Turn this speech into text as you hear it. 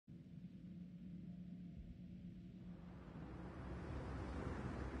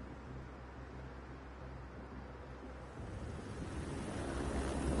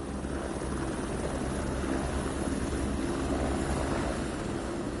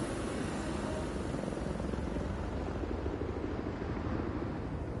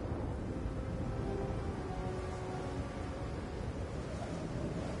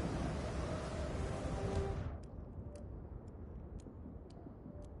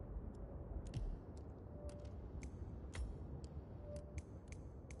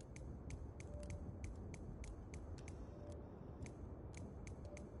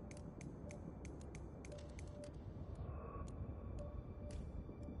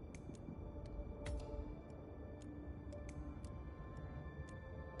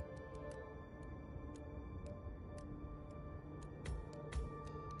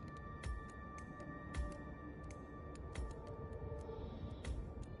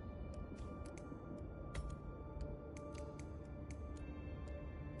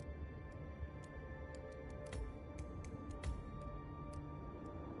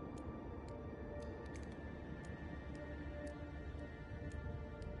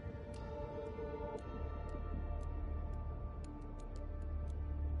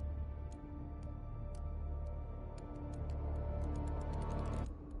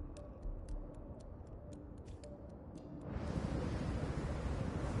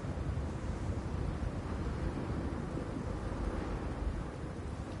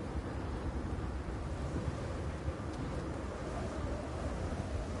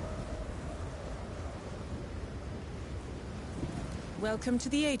Welcome to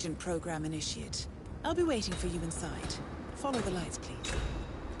the Agent Program, Initiate. I'll be waiting for you inside. Follow the lights, please.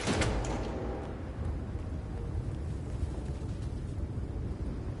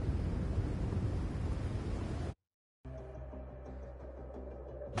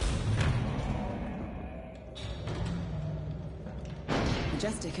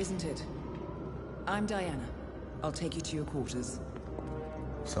 Majestic, isn't it? I'm Diana. I'll take you to your quarters.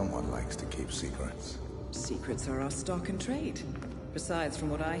 Someone likes to keep secrets. Secrets are our stock and trade. Besides, from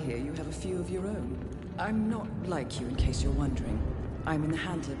what I hear, you have a few of your own. I'm not like you, in case you're wondering. I'm in the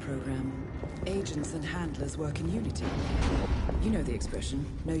Handler program. Agents and handlers work in unity. You know the expression,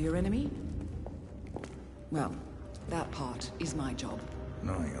 know your enemy? Well, that part is my job.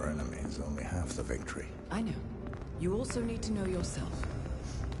 Knowing your enemy is only half the victory. I know. You also need to know yourself.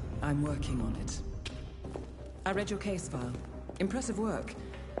 I'm working on it. I read your case file. Impressive work.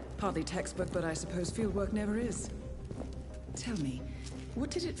 Hardly textbook, but I suppose fieldwork never is. Tell me,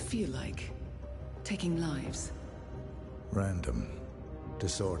 what did it feel like, taking lives? Random.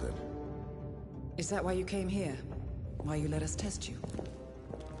 Disordered. Is that why you came here? Why you let us test you?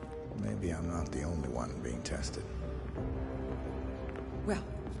 Maybe I'm not the only one being tested. Well,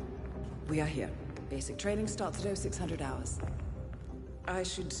 we are here. Basic training starts at 0600 hours. I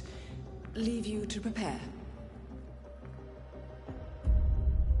should leave you to prepare.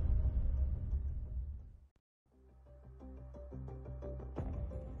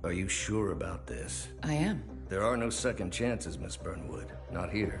 Are you sure about this? I am. There are no second chances, Miss Burnwood.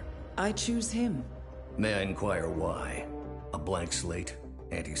 Not here. I choose him. May I inquire why? A blank slate?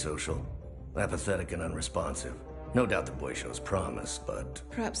 Antisocial? Apathetic and unresponsive? No doubt the boy shows promise, but...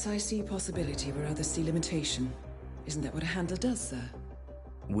 Perhaps I see possibility where others see limitation. Isn't that what a handler does, sir?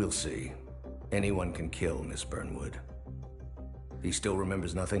 We'll see. Anyone can kill Miss Burnwood. He still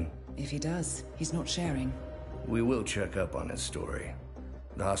remembers nothing? If he does, he's not sharing. We will check up on his story.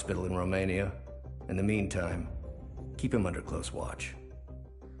 The hospital in Romania. In the meantime, keep him under close watch.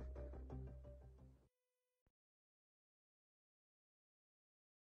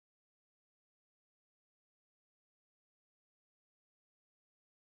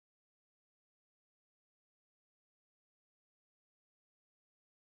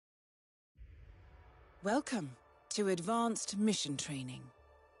 Welcome to Advanced Mission Training.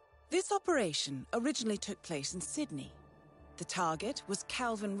 This operation originally took place in Sydney. The target was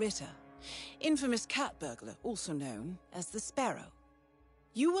Calvin Ritter, infamous cat burglar, also known as the Sparrow.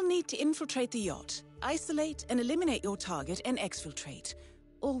 You will need to infiltrate the yacht, isolate and eliminate your target, and exfiltrate,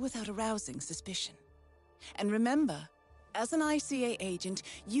 all without arousing suspicion. And remember, as an ICA agent,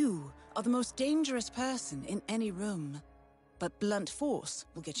 you are the most dangerous person in any room. But blunt force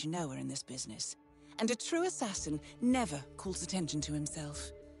will get you nowhere in this business. And a true assassin never calls attention to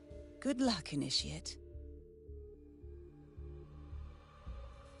himself. Good luck, Initiate.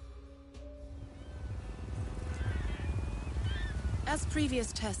 As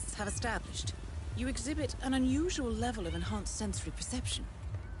previous tests have established, you exhibit an unusual level of enhanced sensory perception.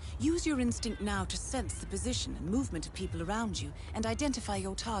 Use your instinct now to sense the position and movement of people around you and identify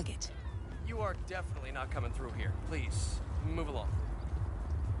your target. You are definitely not coming through here. Please, move along.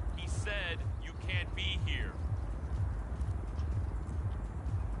 He said you can't be here.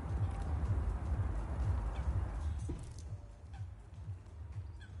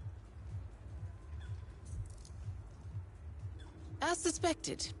 As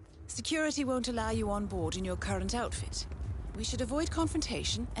suspected, security won't allow you on board in your current outfit. We should avoid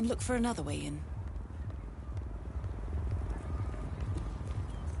confrontation and look for another way in.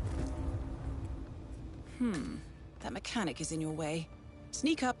 That mechanic is in your way.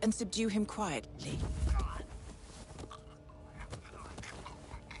 Sneak up and subdue him quietly.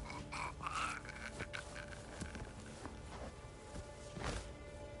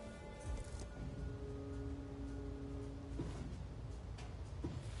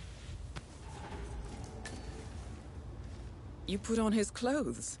 You put on his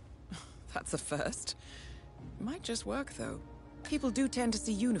clothes. That's a first. Might just work, though. People do tend to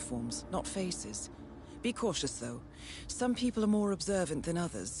see uniforms, not faces. Be cautious, though. Some people are more observant than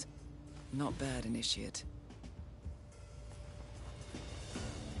others. Not bad, Initiate.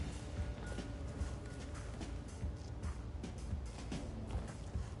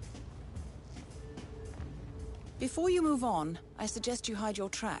 Before you move on, I suggest you hide your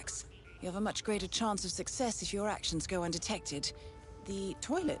tracks. You have a much greater chance of success if your actions go undetected. The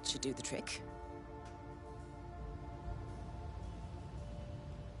toilet should do the trick.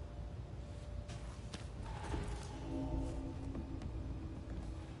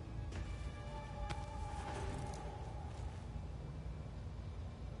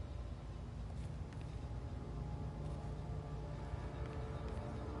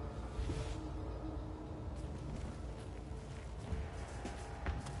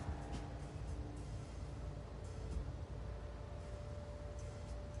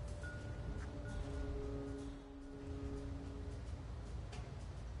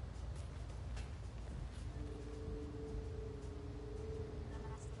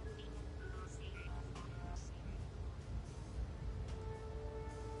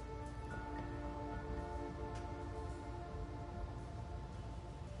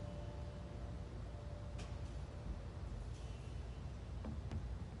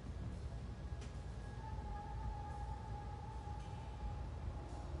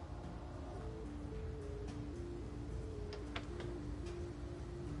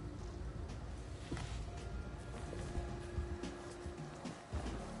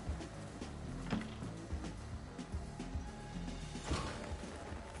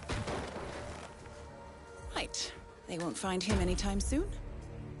 They won't find him anytime soon.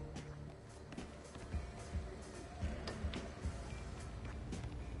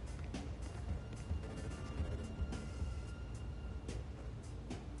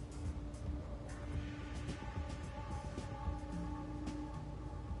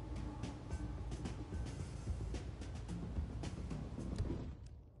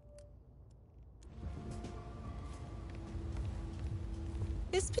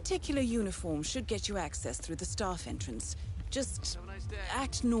 This particular uniform should get you access through the staff entrance. Just Have a nice day.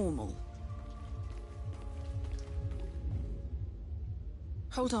 act normal.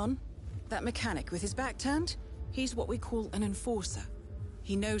 Hold on. That mechanic with his back turned? He's what we call an enforcer.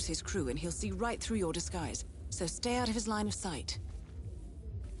 He knows his crew and he'll see right through your disguise, so stay out of his line of sight.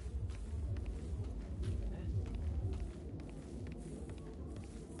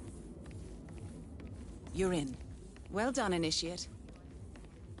 You're in. Well done, Initiate.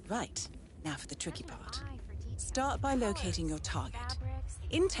 Right, now for the tricky part. Start by locating your target.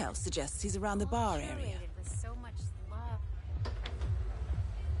 Intel suggests he's around the bar area.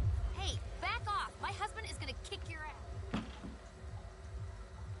 Hey, back off! My husband is gonna kick your ass.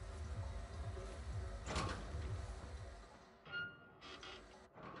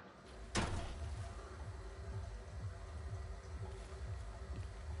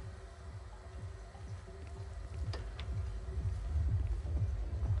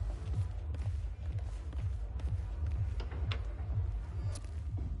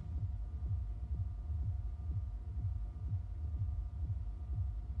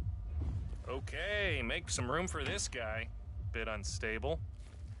 Okay, make some room for this guy. Bit unstable.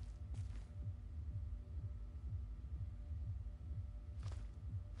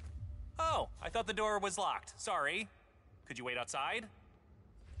 Oh, I thought the door was locked. Sorry. Could you wait outside?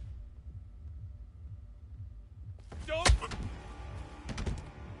 Don't!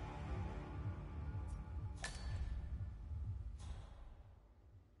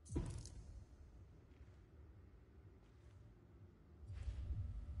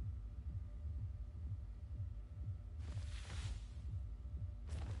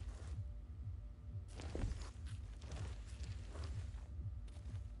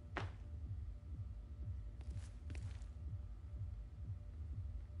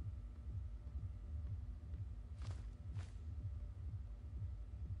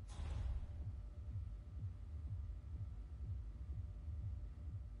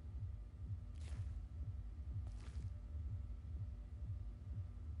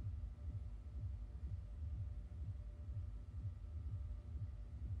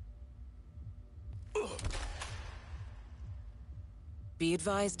 Be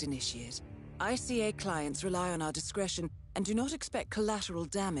advised, Initiate. ICA clients rely on our discretion and do not expect collateral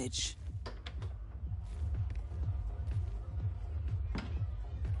damage.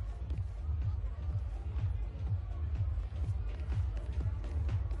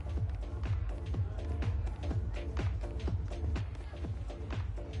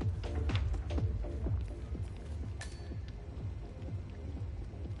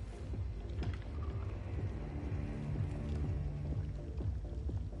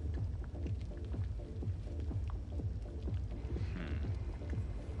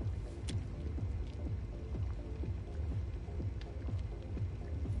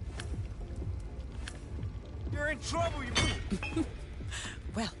 You're in trouble, you...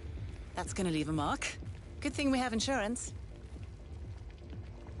 Well, that's gonna leave a mark. Good thing we have insurance.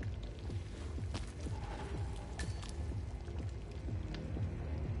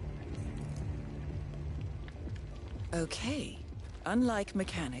 Okay. Unlike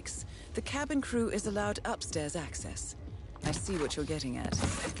mechanics, the cabin crew is allowed upstairs access. I see what you're getting at.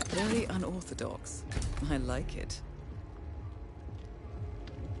 Very unorthodox. I like it.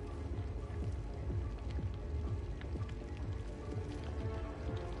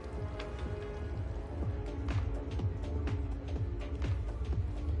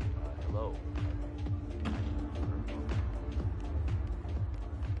 Hello.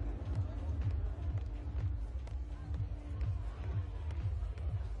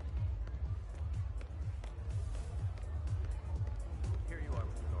 Here you are,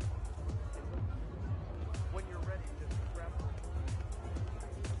 Mr. Norman. When you're ready, just grab one.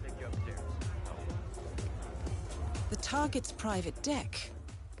 I'll take you upstairs. The target's private deck.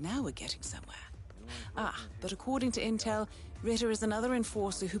 Now we're getting somewhere. But according to intel, Ritter is another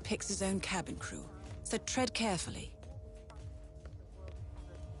enforcer who picks his own cabin crew. So tread carefully.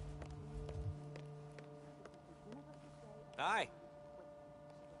 Hi.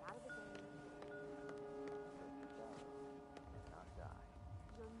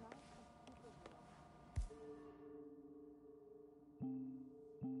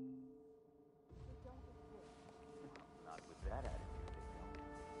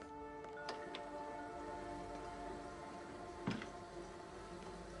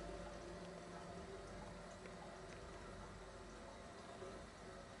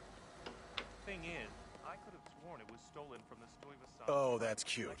 thing is, I could have sworn it was stolen from the Stuyvesant. Oh, that's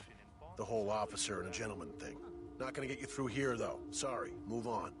cute. The whole officer and a gentleman thing. Not gonna get you through here, though. Sorry. Move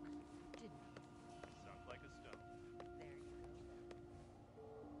on. Sunk like a stone.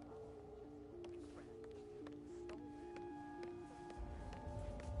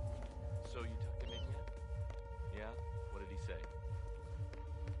 So you tucked him in yet? Yeah? What did he say?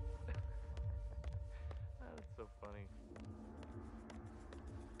 That's so funny.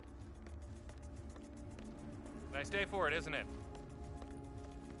 Nice day for it, isn't it?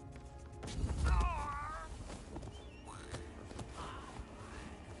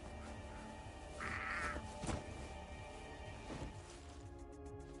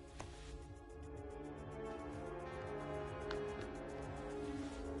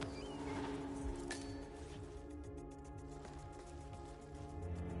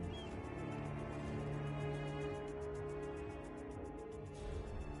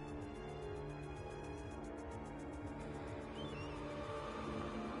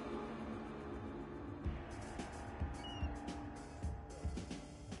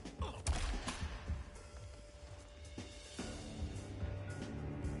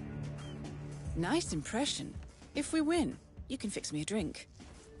 Nice impression. If we win, you can fix me a drink.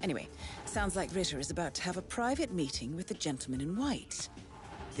 Anyway, sounds like Ritter is about to have a private meeting with the gentleman in white.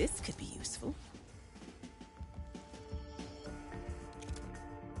 This could be useful.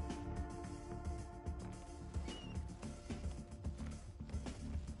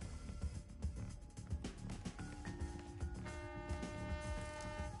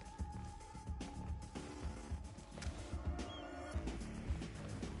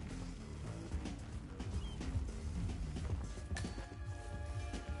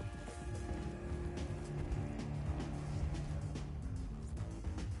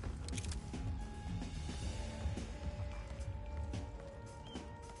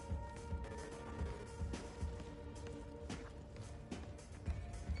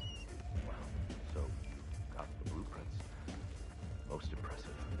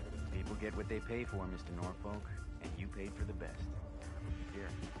 Get what they pay for, Mr. Norfolk, and you paid for the best. Here,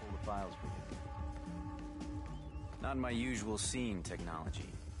 pull the files for you. Not my usual scene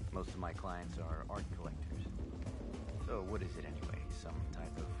technology. Most of my clients are art collectors. So what is it anyway? Some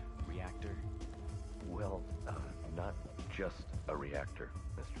type of reactor? Well, not just a reactor,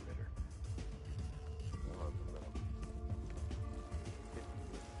 Mr. Ritter. More of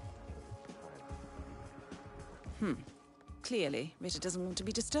a little. Clearly, Ritter doesn't want to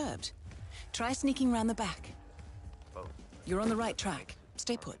be disturbed. Try sneaking round the back. Oh. You're on the right track.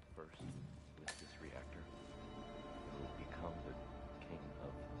 Stay put. First, with this reactor, it will become the king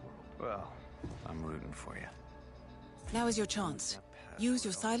of the world. Well, I'm rooting for you. Now is your chance. Use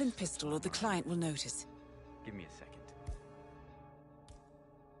your silent pistol or the client will notice. Give me a second.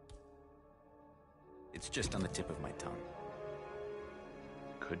 It's just on the tip of my tongue.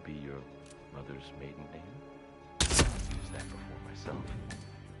 Could be your mother's maiden name. Use that before myself.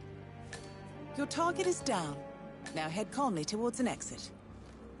 Your target is down. Now head calmly towards an exit.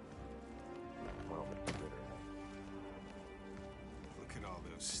 Well, Mr. Ritter. Look at all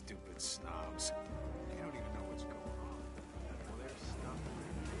those stupid snobs. They don't even know what's going on. Well, there's stuff.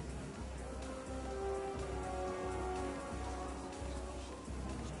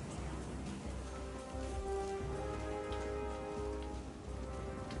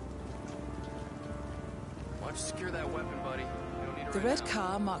 Why don't you secure that weapon, buddy? You don't need it The right red now.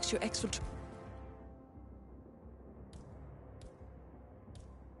 car marks your exfiltration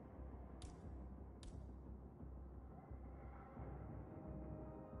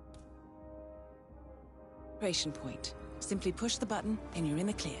point. Simply push the button and you're in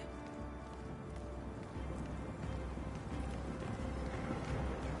the clear.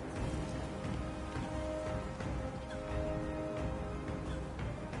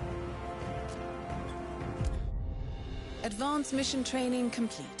 Advanced mission training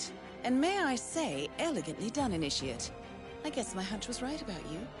complete. And may I say, elegantly done, Initiate. I guess my hunch was right about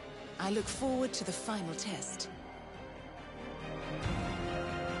you. I look forward to the final test.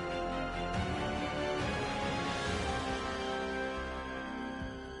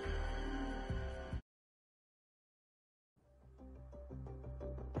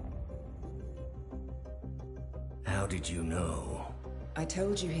 How did you know? I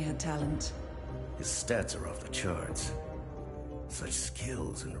told you he had talent. His stats are off the charts. Such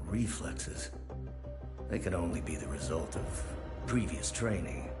skills and reflexes. They could only be the result of previous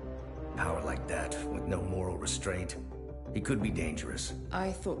training. Power like that, with no moral restraint, he could be dangerous.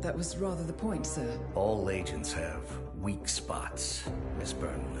 I thought that was rather the point, sir. All agents have weak spots, Miss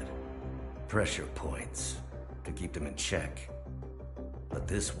Burnwood. Pressure points to keep them in check. But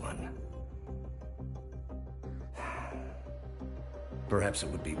this one, Perhaps it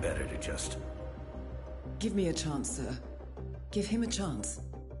would be better to just... Give me a chance, sir. Give him a chance.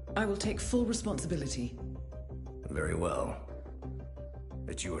 I will take full responsibility. Very well.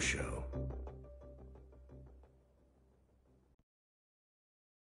 It's your show.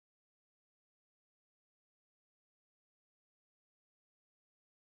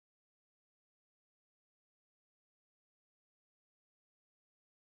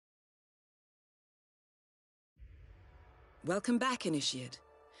 Welcome back, Initiate.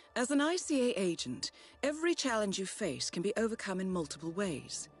 As an ICA agent, every challenge you face can be overcome in multiple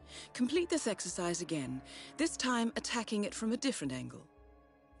ways. Complete this exercise again, this time attacking it from a different angle.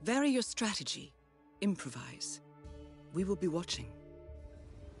 Vary your strategy. Improvise. We will be watching.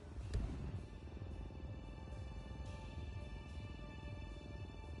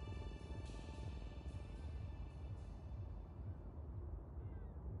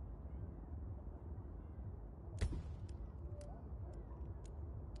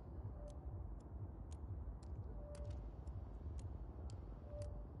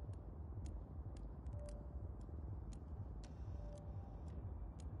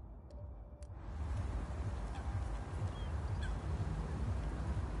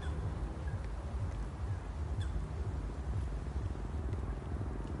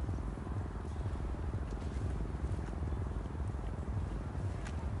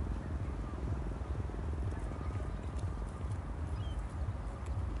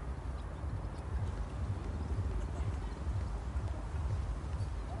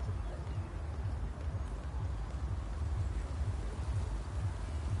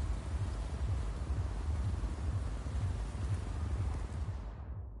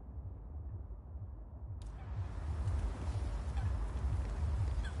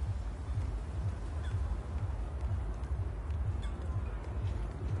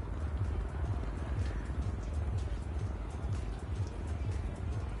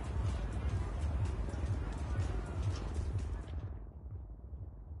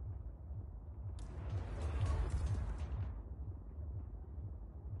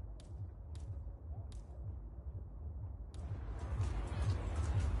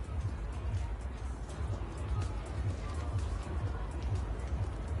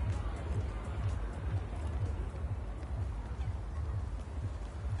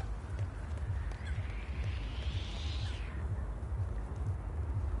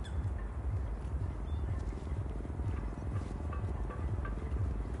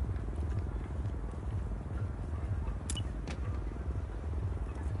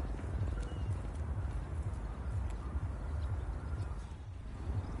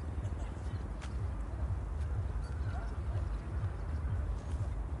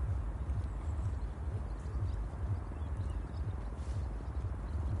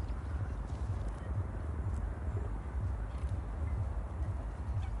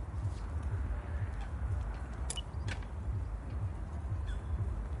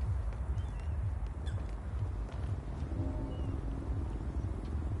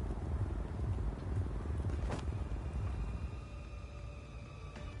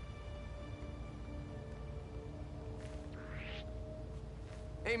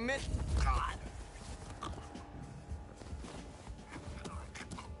 Hey, Miss... God.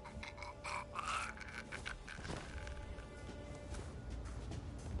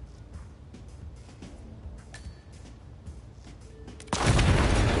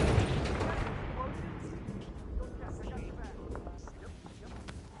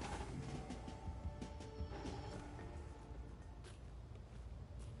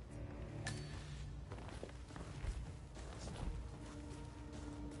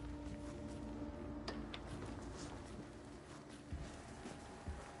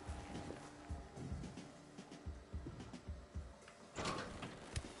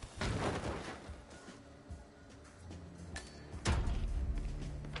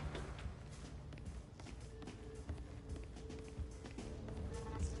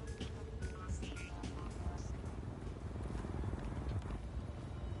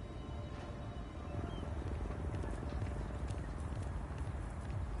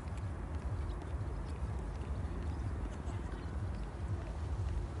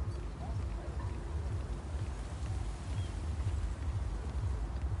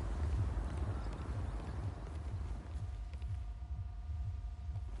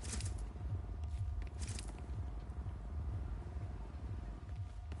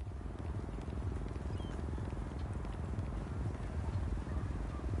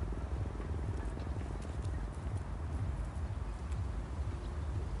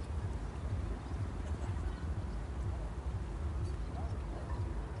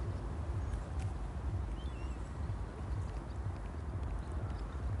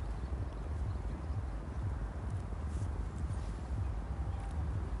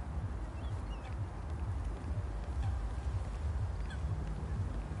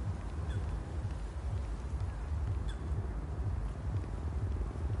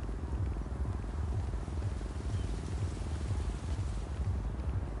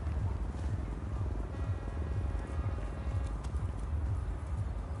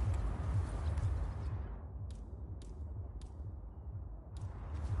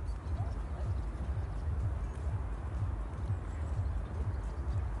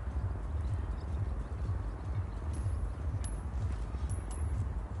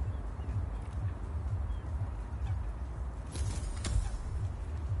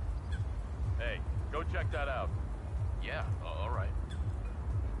 check that out. Yeah, all right.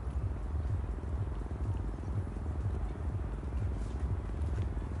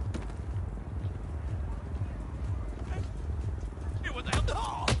 Hey, what the hell?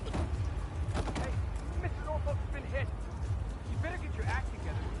 Oh! Hey, Mr. Norfolk's been hit. You better get your act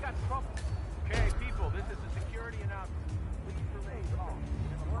together. We got trouble. Okay, people, this is a security announcement. Please remain calm.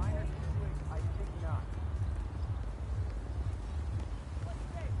 If a minor twig, I think not.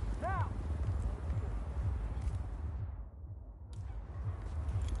 Now!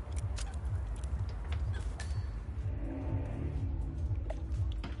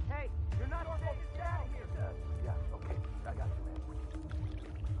 Hey, you're not supposed to get out of here. Yeah, okay. I got you, man.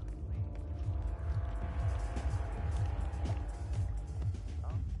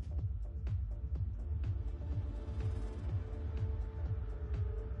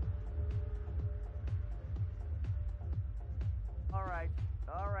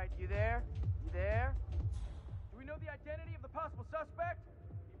 All right, you there? You there? Do we know the identity of the possible suspect?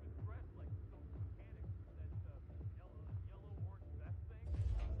 He was dressed like some mechanic with that yellow-orange vest thing.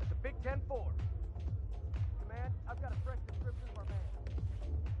 It's a Big 10-4. Command, I've got a fresh description of our man.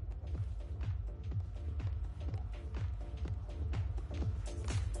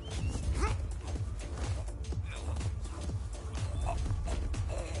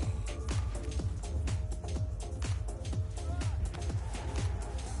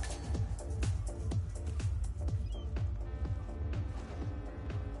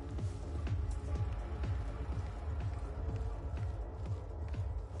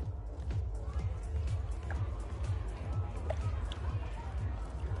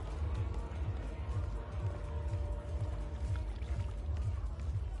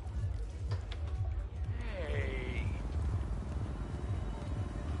 Hey.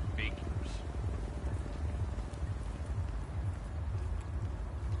 Figures.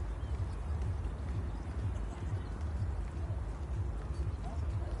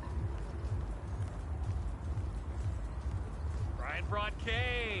 Brian brought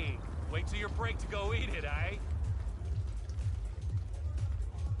cake. Wait till your break to go eat it, eh?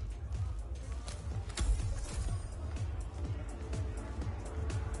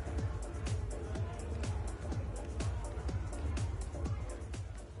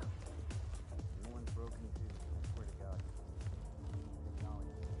 Everyone's broken too. I swear to God.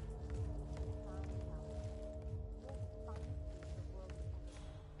 Technology.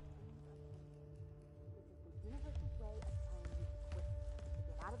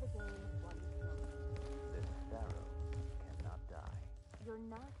 Out of the game while you still can. This sparrow cannot die. You're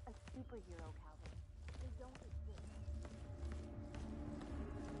not a superhero, Calvin. They don't exist.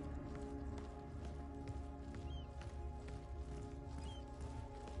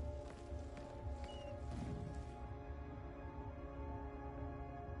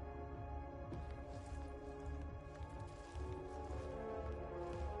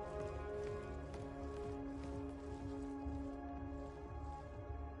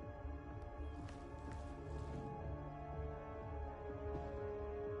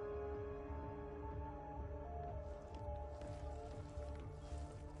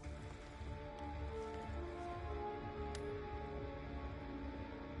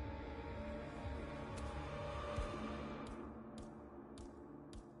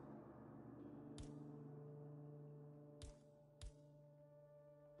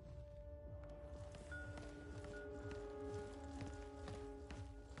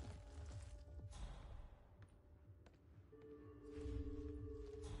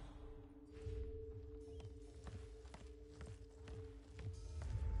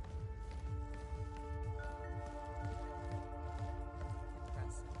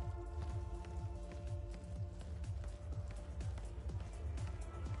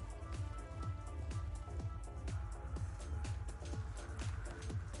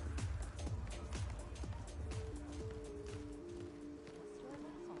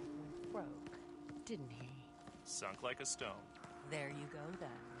 Didn't he? Sunk like a stone. There you go then.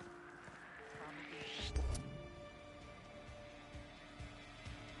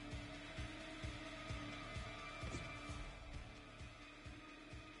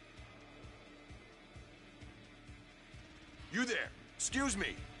 You there! Excuse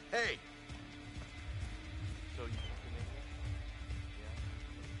me! Hey! So you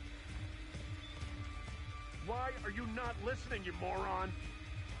Why are you not listening, you moron?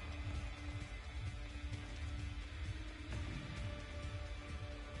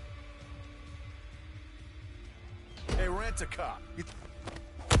 Hey, rent-a-cop.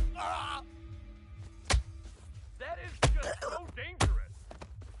 Ah! That is just so dangerous.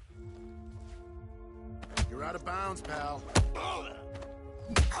 You're out of bounds, pal.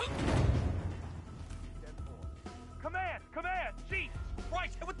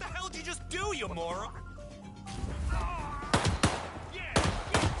 you just do, you moron?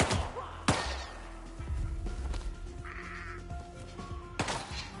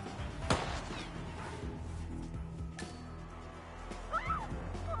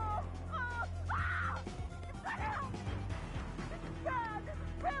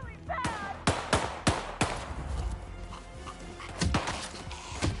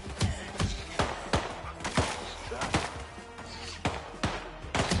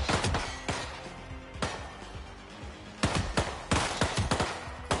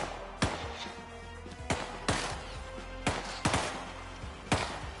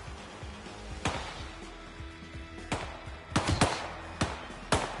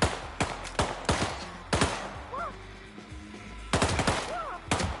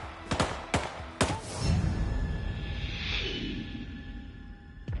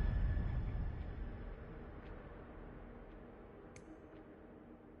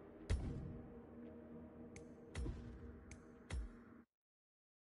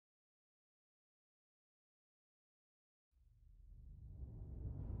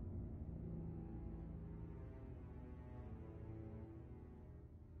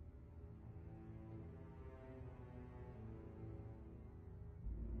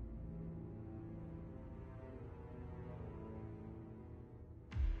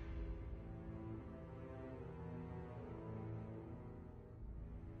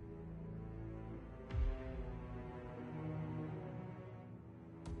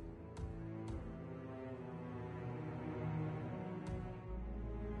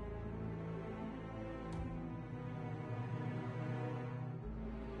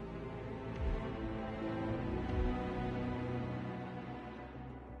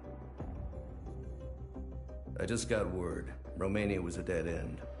 I just got word. Romania was a dead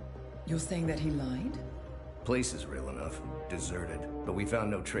end. You're saying that he lied? Place is real enough. Deserted. But we found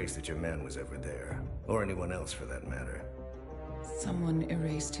no trace that your man was ever there. Or anyone else for that matter. Someone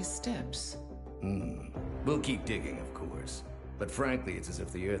erased his steps. We'll keep digging, of course. But frankly, it's as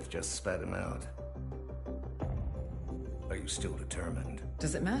if the Earth just spat him out. Are you still determined?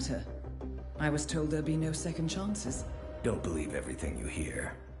 Does it matter? I was told there'd be no second chances. Don't believe everything you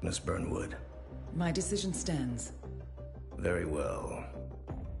hear, Miss Burnwood. My decision stands. Very well.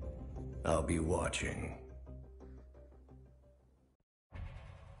 I'll be watching.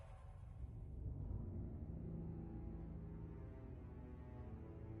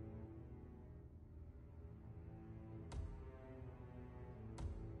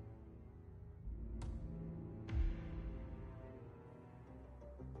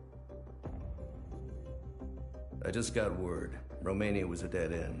 I just got word. Romania was a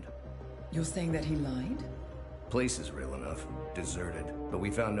dead end. You're saying that he lied? Place is real enough. Deserted. But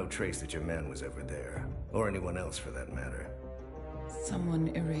we found no trace that your man was ever there. Or anyone else for that matter. Someone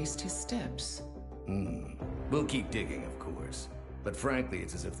erased his steps. We'll keep digging, of course. But frankly,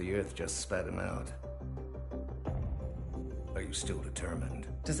 it's as if the Earth just spat him out. Are you still determined?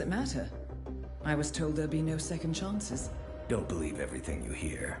 Does it matter? I was told there'd be no second chances. Don't believe everything you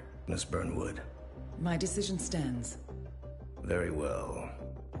hear, Miss Burnwood. My decision stands. Very well.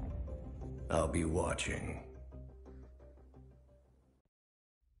 I'll be watching.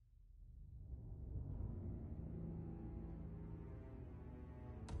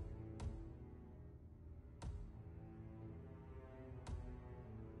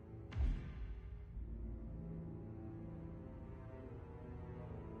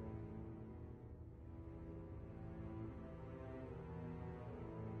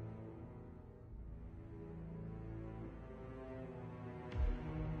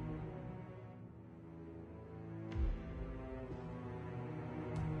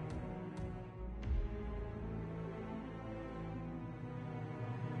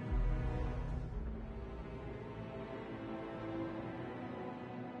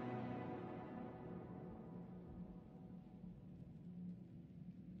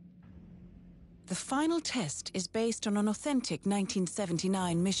 The final test is based on an authentic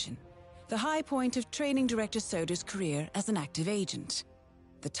 1979 mission, the high point of training Director Soder's career as an active agent.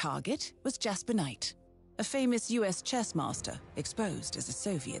 The target was Jasper Knight, a famous US chess master exposed as a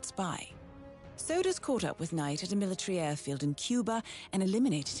Soviet spy. Soder's caught up with Knight at a military airfield in Cuba and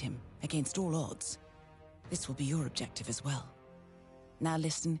eliminated him against all odds. This will be your objective as well. Now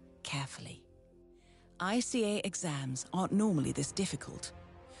listen carefully. ICA exams aren't normally this difficult.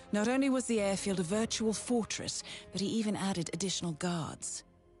 Not only was the airfield a virtual fortress, but he even added additional guards.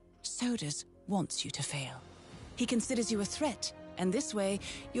 Soders wants you to fail. He considers you a threat, and this way,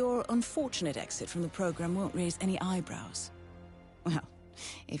 your unfortunate exit from the program won't raise any eyebrows. Well,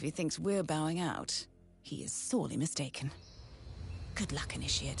 if he thinks we're bowing out, he is sorely mistaken. Good luck,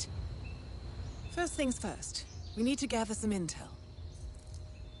 Initiate. First things first, we need to gather some intel.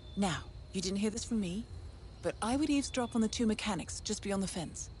 Now, you didn't hear this from me, but I would eavesdrop on the two mechanics just beyond the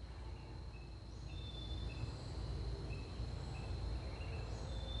fence.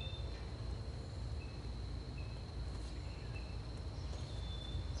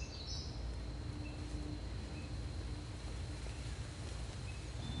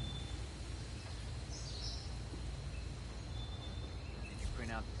 Did you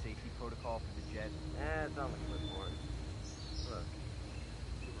print out the safety protocol for the jet? It's on the clipboard. Look,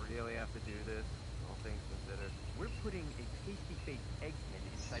 we really have to do this, all things considered. We're putting a pasty-faced Eggman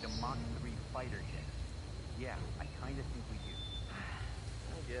inside a Mach 3 fighter jet. Yeah, I kinda think we do.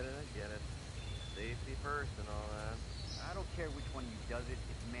 I get it. Safety first and all that. I don't care which one of you does it,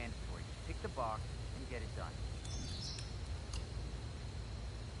 it's mandatory. Tick the box and get it done.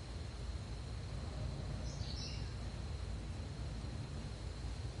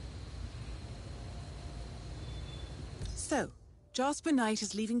 So, Jasper Knight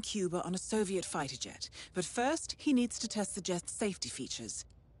is leaving Cuba on a Soviet fighter jet, but first he needs to test the jet's safety features.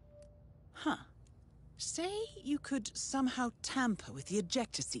 Huh. Say you could somehow tamper with the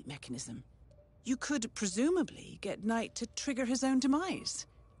ejector seat mechanism. You could presumably get Knight to trigger his own demise.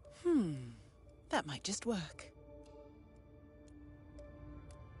 That might just work.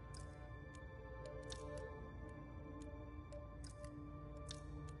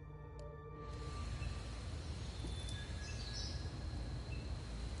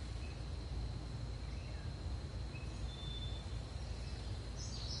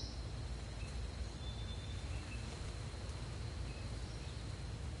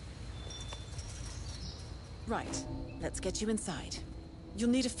 Right, let's get you inside. You'll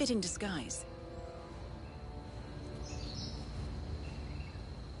need a fitting disguise.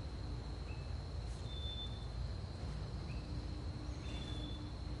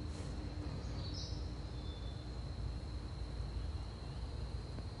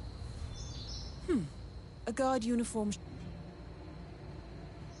 A guard uniform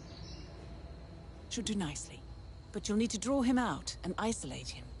should do nicely, but you'll need to draw him out and isolate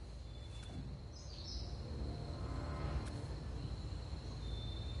him.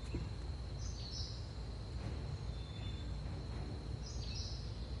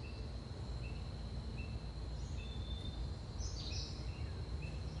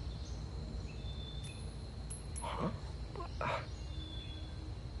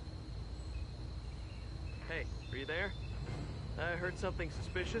 Hey, are you there? I heard something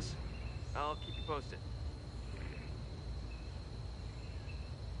suspicious. I'll keep you posted.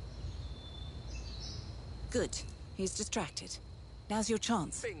 Good. He's distracted. Now's your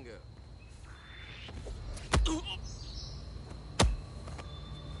chance. Bingo.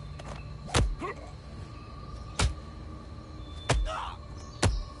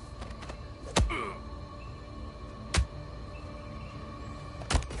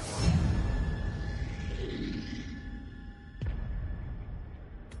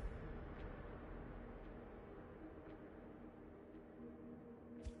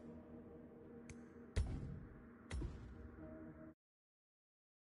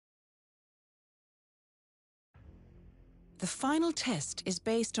 The final test is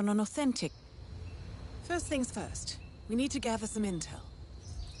based on an authentic... First things first, we need to gather some intel.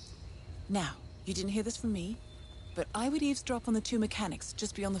 Now, you didn't hear this from me, but I would eavesdrop on the two mechanics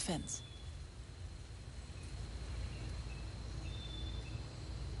just beyond the fence.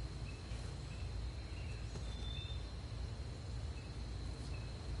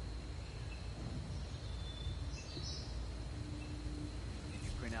 Did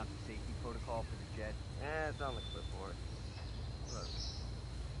you print out the safety protocol for the jet? It's on the clipboard. Look,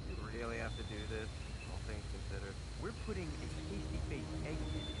 we really have to do this, all things considered. We're putting a pasty-faced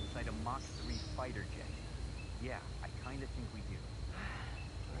Eggman inside a Mach 3 fighter jet. Yeah, I kinda think we do.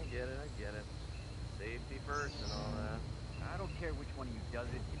 I get it. Safety first and all that. I don't care which one of you does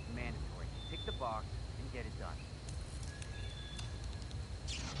it, it's mandatory. Tick the box and get it done.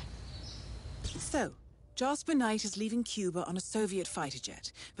 So, Jasper Knight is leaving Cuba on a Soviet fighter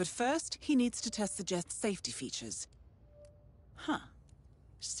jet, but first he needs to test the jet's safety features. Huh.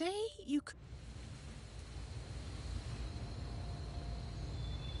 Say you could...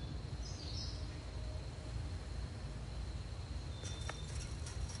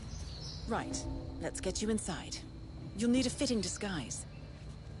 Right, let's get you inside. You'll need a fitting disguise.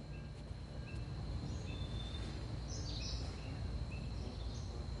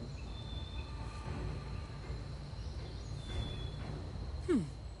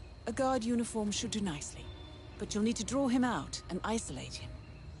 A guard uniform should do nicely, but you'll need to draw him out and isolate him.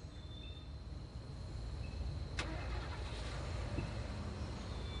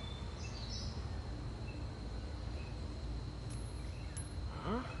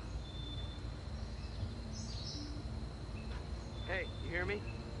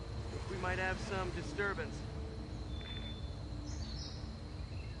 we might have some disturbance.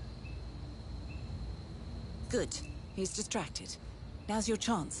 Good. He's distracted. Now's your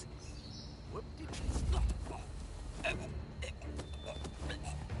chance.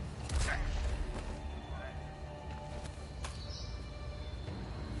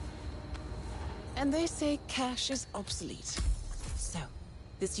 And they say cash is obsolete. So,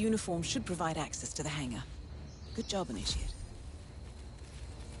 this uniform should provide access to the hangar. Good job, Initiate.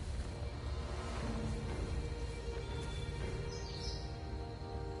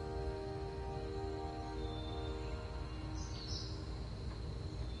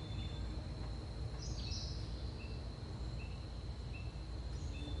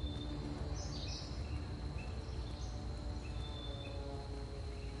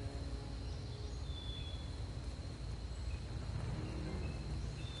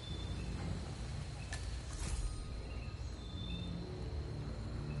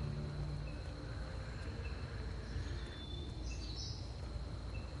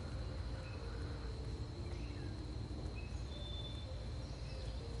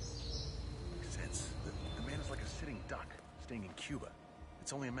 The man is like a sitting duck, staying in Cuba.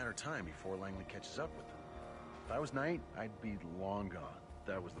 It's only a matter of time before Langley catches up with him. If I was Knight, I'd be long gone.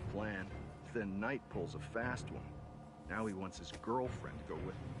 That was the plan. Then Knight pulls a fast one. Now he wants his girlfriend to go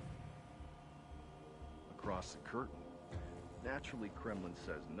with him. Across the curtain. Naturally, Kremlin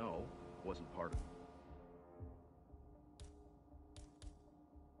says no. Wasn't part of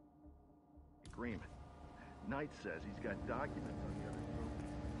the agreement. Knight says he's got documents on the other trophy.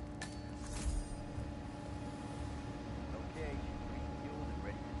 Okay, she's refueled and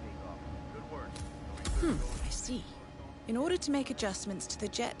ready to take off. Good work. I see. In order to make adjustments to the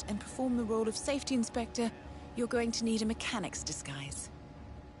jet and perform the role of safety inspector, you're going to need a mechanic's disguise.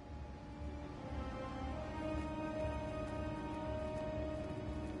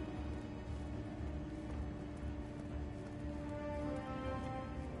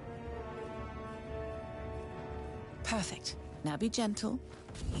 Perfect. Now be gentle.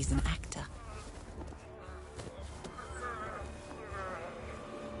 He's an actor.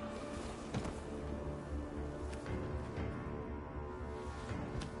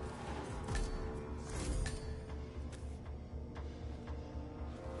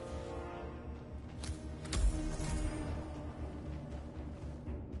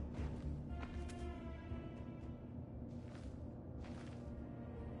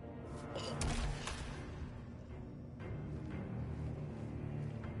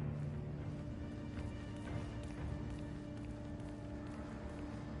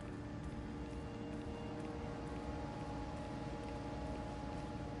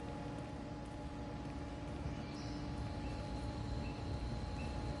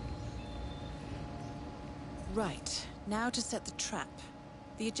 Right. Now to set the trap.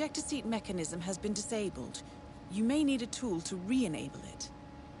 The ejector seat mechanism has been disabled. You may need a tool to re-enable it.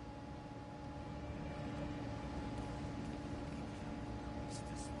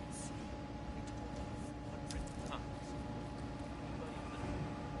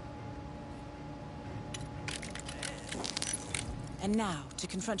 And now, to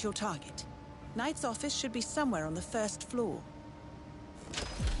confront your target. Knight's office should be somewhere on the first floor.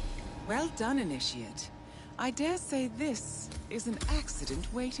 Well done, Initiate. I dare say this is an accident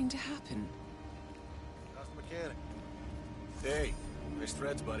waiting to happen. How's the mechanic? Hey, nice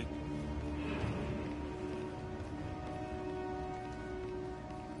threads, buddy.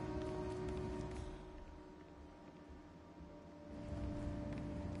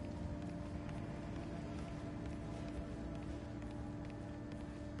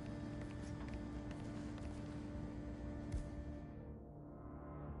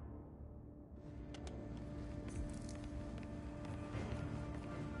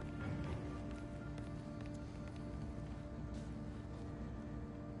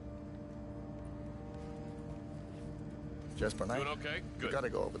 Jesper Knight? Doing okay? Good. You gotta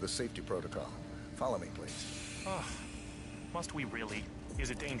go over the safety protocol. Follow me, please. Must we really?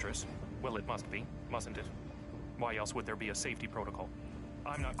 Is it dangerous? Well, it must be, mustn't it? Why else would there be a safety protocol?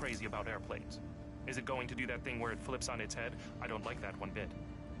 I'm not crazy about airplanes. Is it going to do that thing where it flips on its head? I don't like that one bit.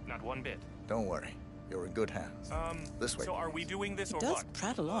 Not one bit. Don't worry. You're in good hands. This way. So are we doing this He or does what?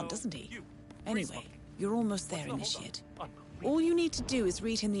 prattle on, doesn't he? You. Anyway, you're almost there, Initiate. Hold All you need to do is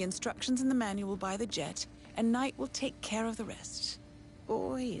read him the instructions in the manual by the jet, and Knight will take care of the rest.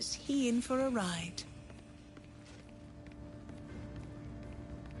 Boy, is he in for a ride.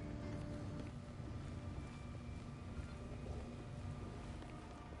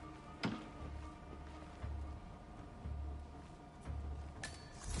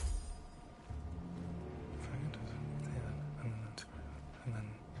 And then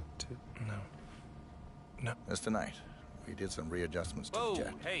to No. Mr. Knight, we did some readjustments to Whoa, the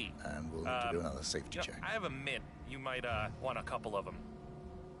jet. hey. And we'll need to do another safety Yeah, check. I have a mint. You might, want a couple of them.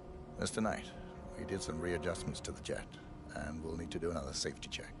 Mr. Knight, we did some readjustments to the jet. And we'll need to do another safety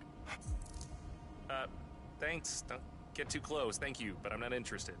check. Thanks. Don't get too close. Thank you, but I'm not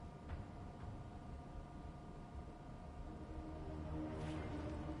interested.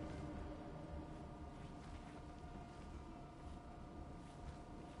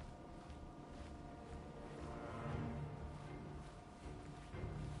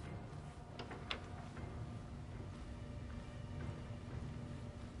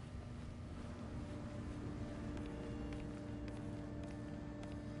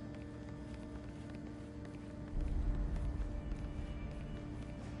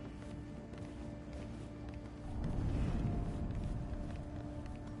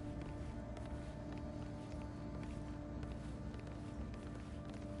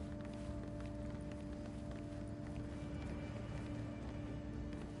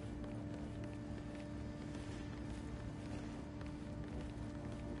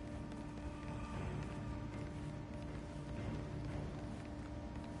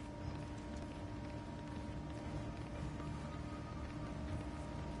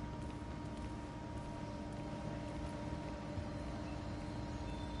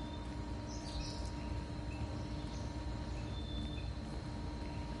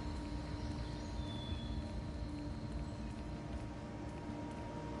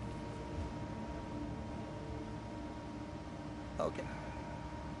 Okay.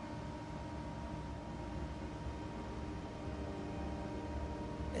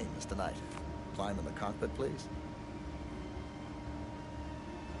 Hey, Mr. Knight. Climb in the cockpit, please.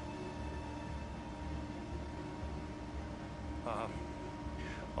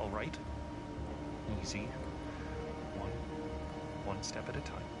 All right. Easy. One step at a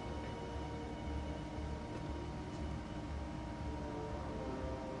time.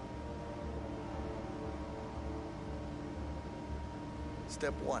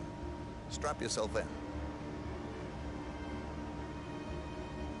 Step 1. Strap yourself in.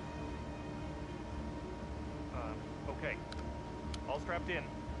 Okay. All strapped in.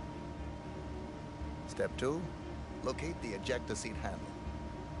 Step 2. Locate the ejector seat handle.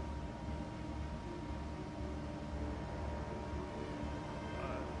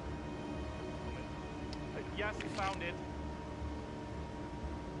 Yes, found it.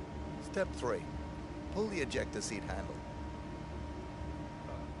 Step 3. Pull the ejector seat handle.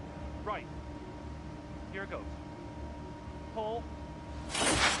 Right. Here it goes. Pull.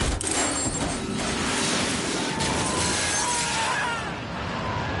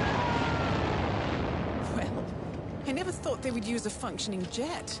 Well, I never thought they would use a functioning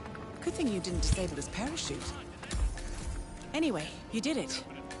jet. Good thing you didn't disable his parachute. Anyway, you did it.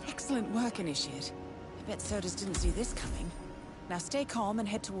 Excellent work, Initiate. I bet Sodas didn't see this coming. Now stay calm and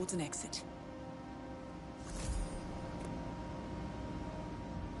head towards an exit.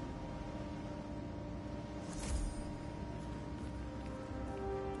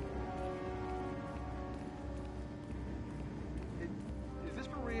 Is this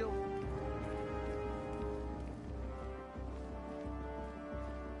for real?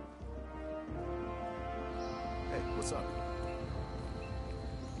 Hey, what's up?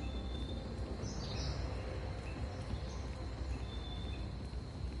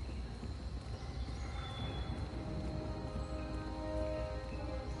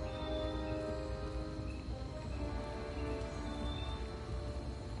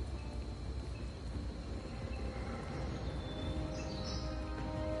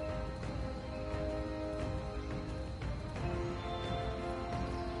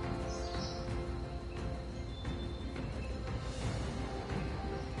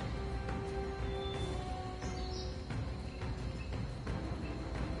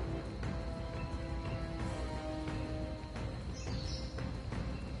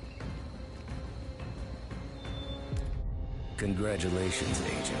 Congratulations,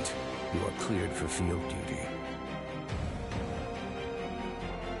 Agent. You are cleared for field duty.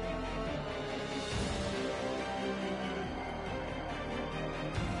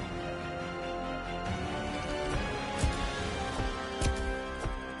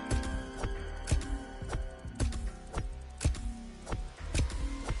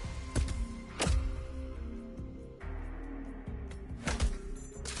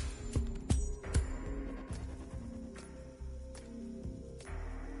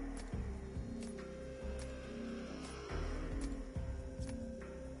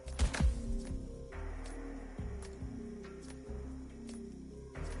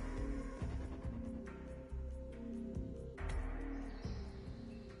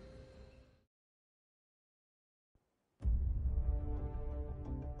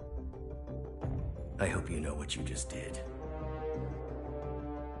 I hope you know what you just did.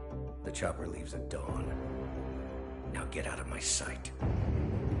 The chopper leaves at dawn. Now get out of my sight.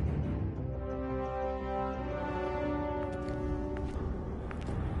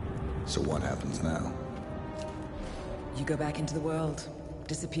 So what happens now? You go back into the world,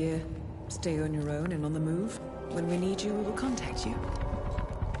 disappear, stay on your own and on the move. When we need you, we will contact you.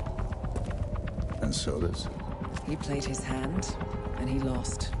 And so does? He played his hand, and he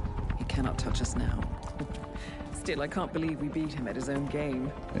lost. He cannot touch us now. Still, I can't believe we beat him at his own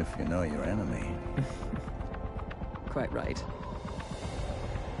game. If you know your enemy. Quite right.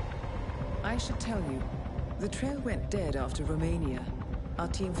 I should tell you, the trail went dead after Romania. Our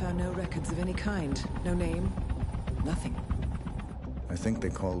team found no records of any kind. No name. Nothing. I think they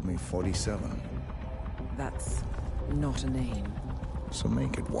called me 47. That's not a name. So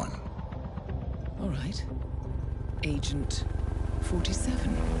make it one. All right. Agent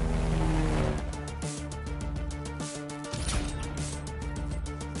 47.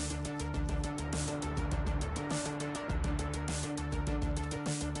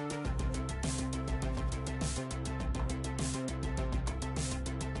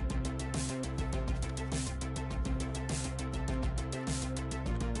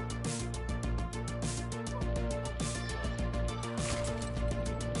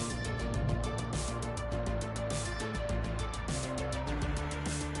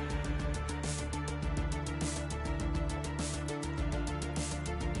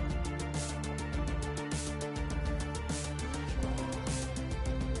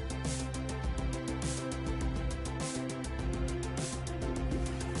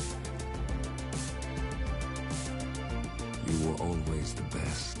 You were always the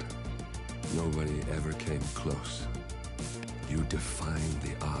best. Nobody ever came close. You define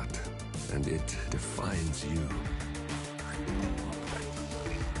the art, and it defines you.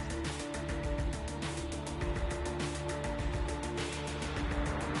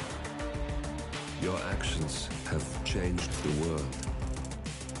 Your actions have changed the world.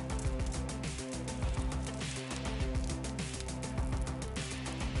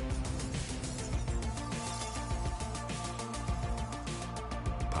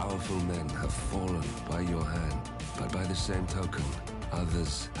 Powerful men have fallen by your hand, but by the same token,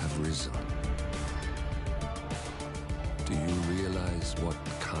 others have risen. Do you realize what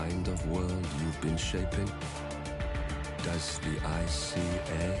kind of world you've been shaping? Does the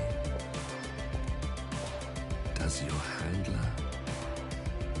ICA? Does your handler?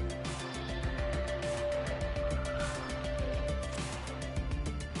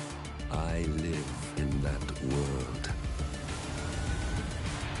 I live in that world.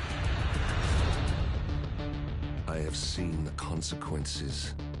 I have seen the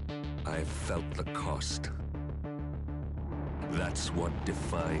consequences. I have felt the cost. That's what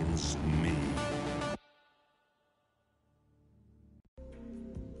defines me.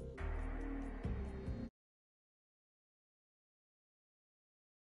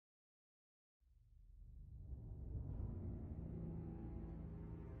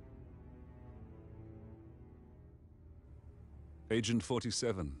 Agent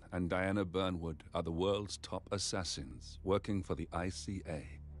 47 and Diana Burnwood are the world's top assassins working for the ICA.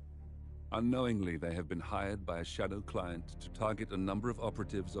 Unknowingly, they have been hired by a shadow client to target a number of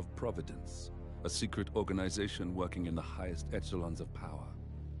operatives of Providence, a secret organization working in the highest echelons of power.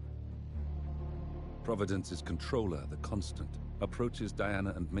 Providence's controller, the Constant, approaches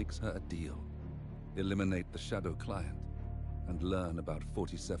Diana and makes her a deal. Eliminate the shadow client and learn about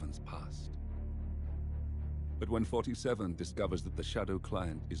 47's past. But when 47 discovers that the shadow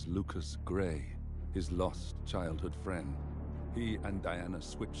client is Lucas Gray, his lost childhood friend, he and Diana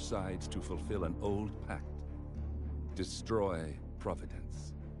switch sides to fulfill an old pact: destroy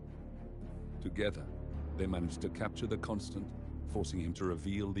Providence. Together, they manage to capture the Constant, forcing him to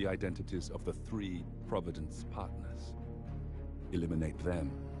reveal the identities of the 3 Providence partners. Eliminate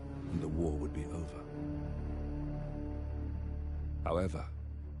them, and the war would be over. However,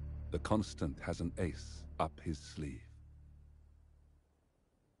 the Constant has an ace up his sleeve.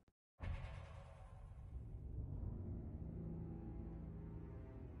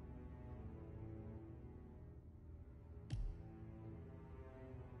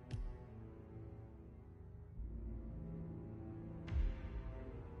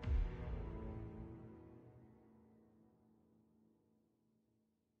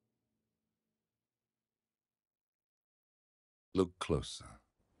 Look closer.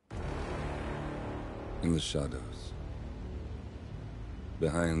 In the shadows.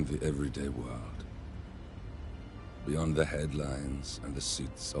 Behind the everyday world. Beyond the headlines and the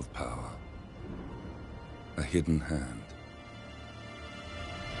seats of power. A hidden hand.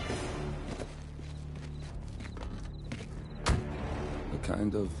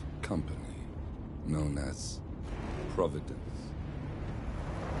 kind of company known as Providence.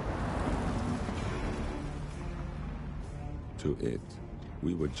 To it,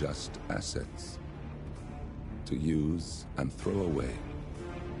 we were just assets to use and throw away,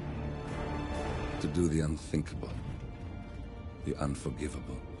 to do the unthinkable, the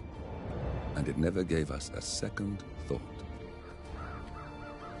unforgivable. And it never gave us a second thought.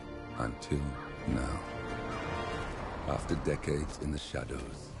 Until now. After decades in the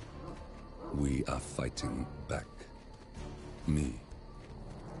shadows, we are fighting back. Me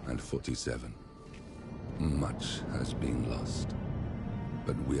and 47. Much has been lost,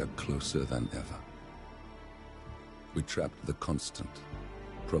 but we are closer than ever. We trapped the Constant,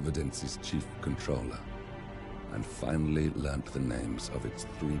 Providence's chief controller, and finally learnt the names of its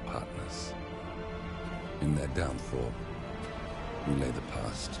 3 partners. In their downfall, we lay the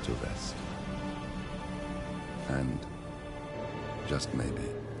past to rest. And, just maybe,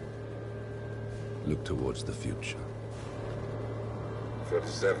 look towards the future.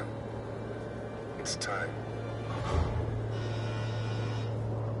 47. It's time.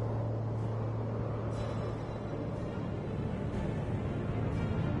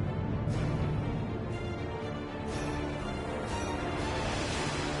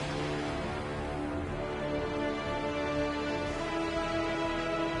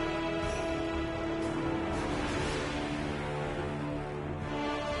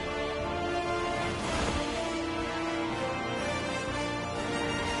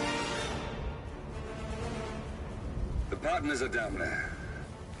 Partners are down there.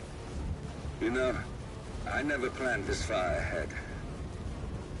 You know, I never planned this far ahead.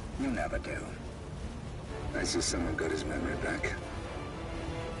 You never do. I see someone got his memory back.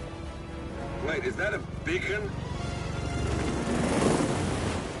 Wait, is that a beacon?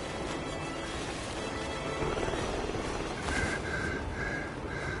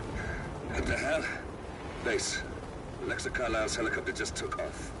 What the hell? Base. Alexa Carlisle's helicopter just took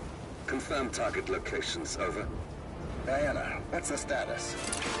off. Confirm target locations, over. Diana, what's the status?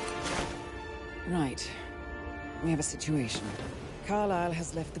 Right. We have a situation. Carlisle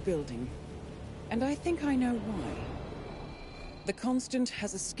has left the building. And I think I know why. The Constant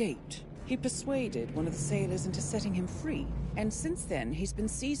has escaped. He persuaded one of the sailors into setting him free. And since then, he's been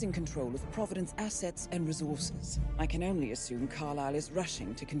seizing control of Providence assets and resources. I can only assume Carlisle is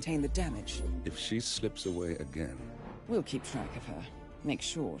rushing to contain the damage. If she slips away again... We'll keep track of her. Make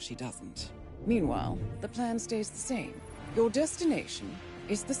sure she doesn't. Meanwhile, the plan stays the same. Your destination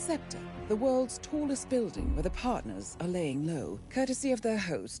is the Scepter, the world's tallest building where the partners are laying low, courtesy of their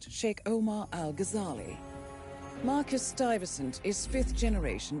host, Sheikh Omar Al-Ghazali. Marcus Stuyvesant is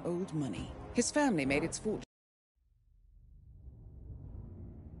 5th-generation old money. His family made its fortune.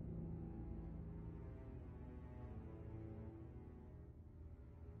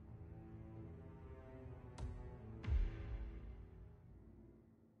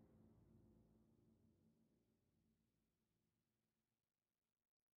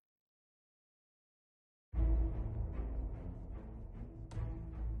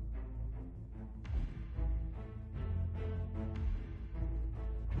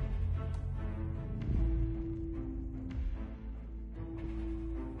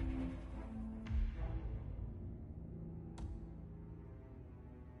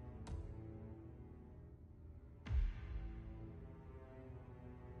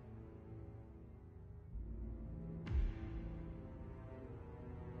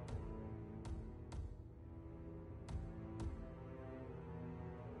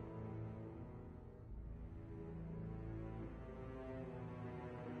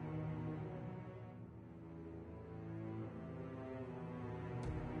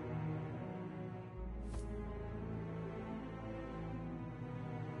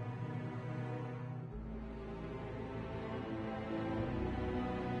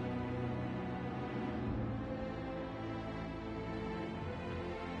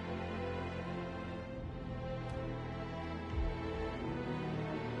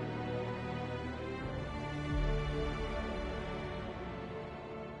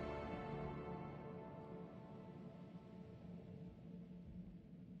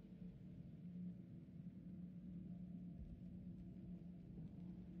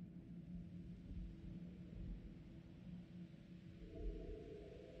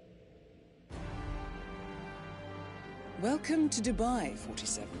 Welcome to Dubai,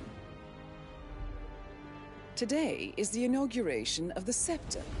 47. Today is the inauguration of the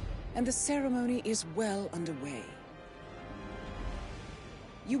Scepter, and the ceremony is well underway.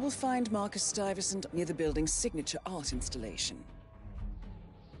 You will find Marcus Stuyvesant near the building's signature art installation.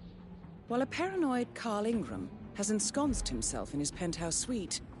 While a paranoid Carl Ingram has has ensconced himself in his penthouse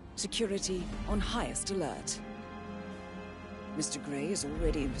suite, security on highest alert. Mr. Gray is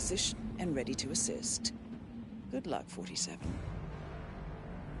already in position and ready to assist. Good luck, 47.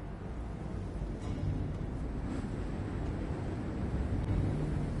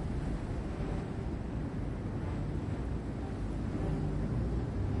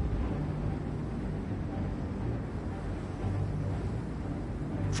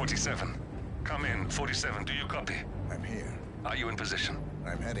 Come in. 47, do you copy? I'm here. Are you in position?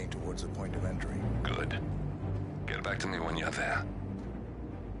 I'm heading towards the point of entry. Good. Get back to me when you're there.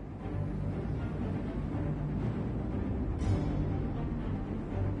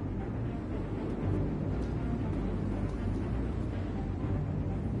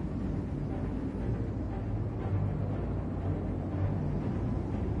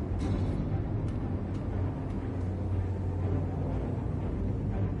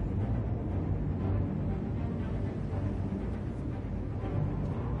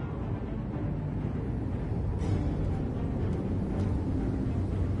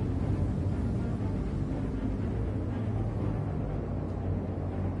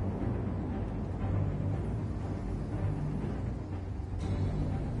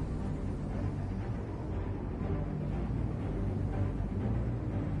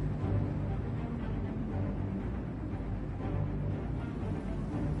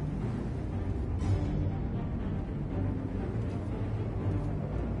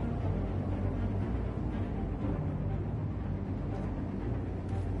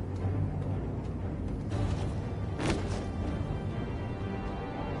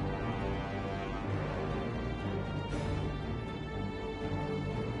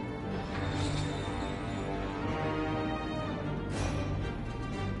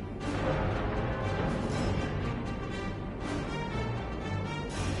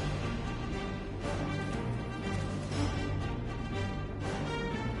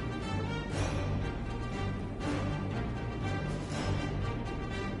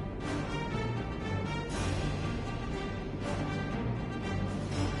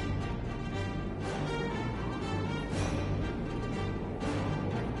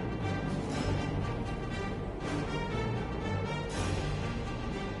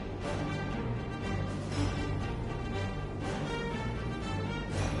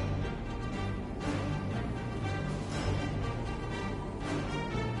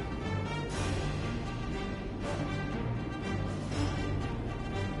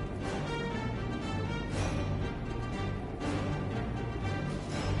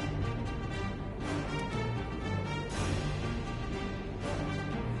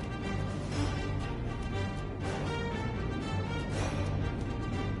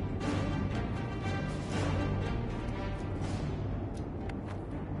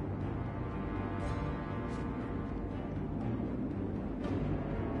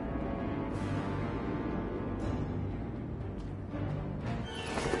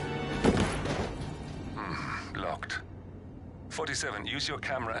 Locked. 47, use your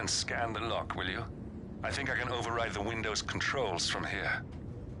camera and scan the lock, will you? I think I can override the Windows controls from here.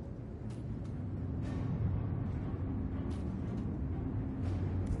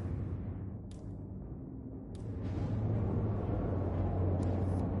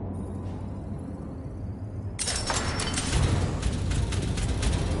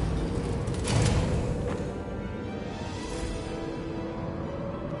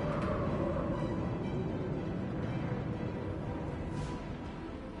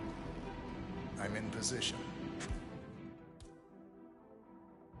 I'm in position.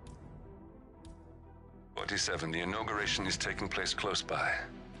 47, the inauguration is taking place close by.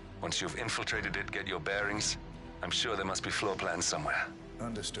 Once you've infiltrated it, get your bearings. I'm sure there must be floor plans somewhere.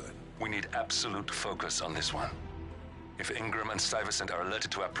 Understood. We need absolute focus on this one. If Ingram and Stuyvesant are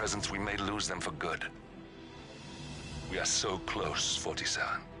alerted to our presence, we may lose them for good. We are so close,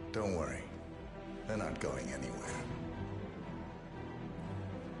 47. Don't worry. They're not going anywhere.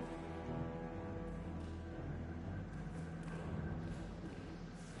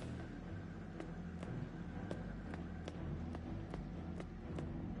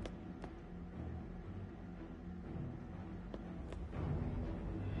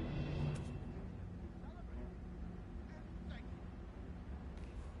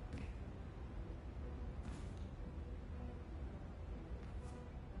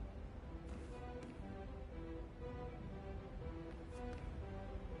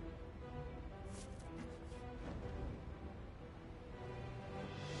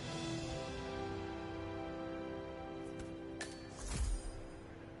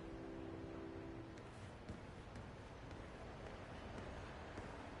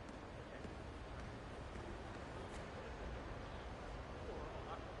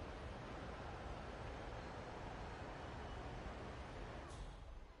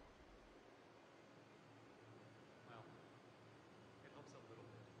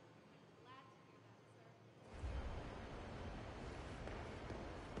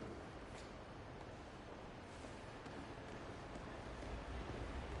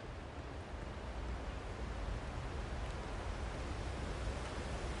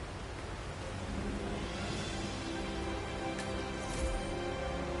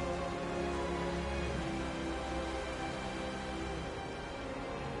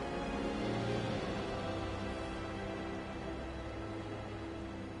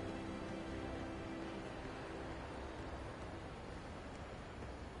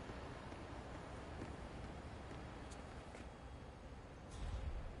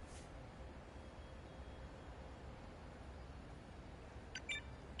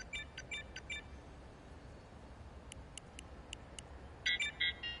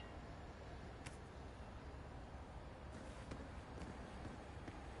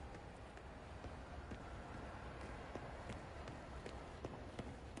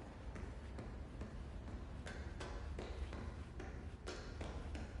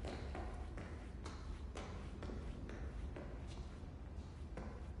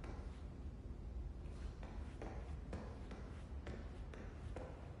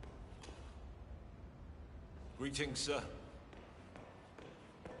 Greetings, sir.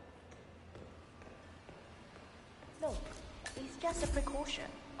 Look, it's just a precaution.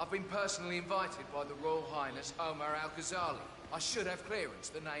 I've been personally invited by the Royal Highness Omar Al-Ghazali. I should have clearance.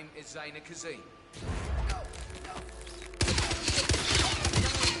 The name is Zaina Kazim.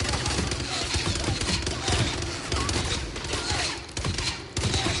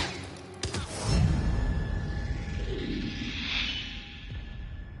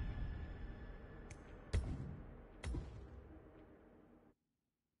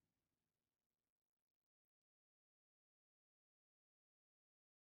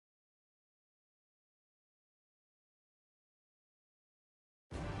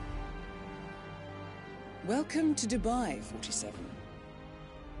 Welcome to Dubai, 47.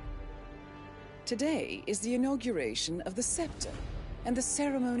 Today is the inauguration of the scepter, and the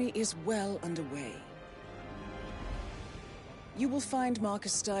ceremony is well underway. You will find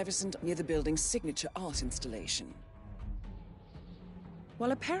Marcus Stuyvesant near the building's signature art installation.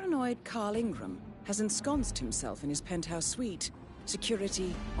 While a paranoid Carl Ingram has ensconced himself in his penthouse suite,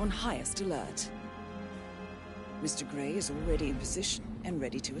 security on highest alert. Mr. Gray is already in position and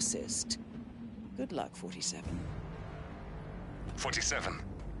ready to assist. Good luck, 47. 47.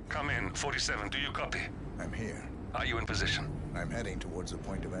 Come in. 47, do you copy? I'm here. Are you in position? I'm heading towards the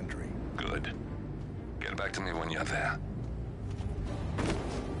point of entry. Good. Get back to me when you're there.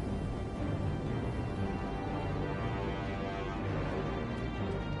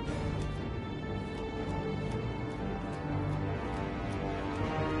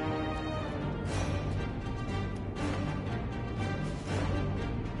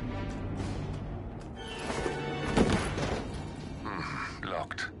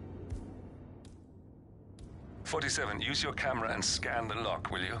 Locked. 47, use your camera and scan the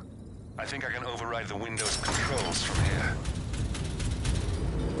lock, will you? I think I can override the Windows controls from here.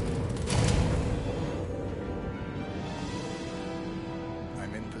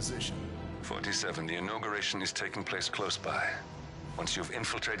 I'm in position. 47, the inauguration is taking place close by. Once you've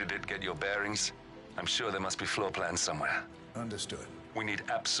infiltrated it, get your bearings. I'm sure there must be floor plans somewhere. Understood. We need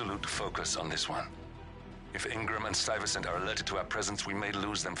absolute focus on this one. If Ingram and Stuyvesant are alerted to our presence, we may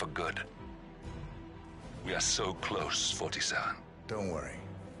lose them for good. We are so close, 47. Don't worry.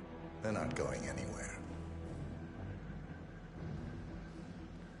 They're not going anywhere.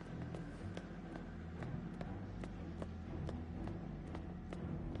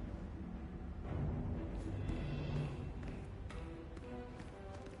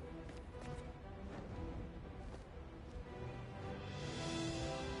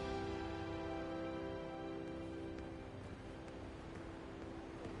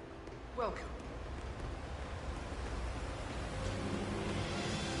 Welcome.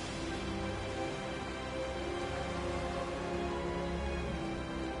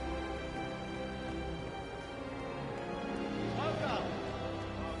 Welcome.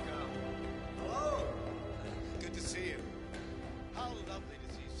 Hello. Good to see you. How lovely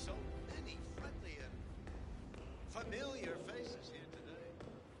to see so many friendly and familiar faces here today.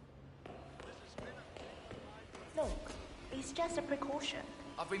 Look, it's just a precaution.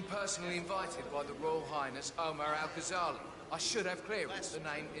 I've been personally invited by the Royal Highness Omar Al-Ghazali. I should have clearance. The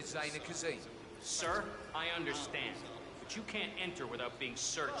name is Zaina Kazim. Sir, I understand, but you can't enter without being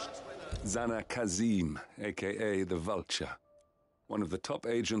searched. Zana Kazim, aka the Vulture. One of the top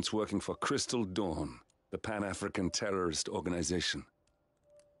agents working for Crystal Dawn, the Pan-African terrorist organization.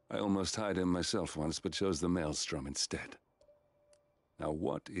 I almost hired him myself once, but chose the Maelstrom instead. Now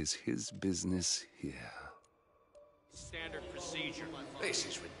what is his business here? Standard procedure. This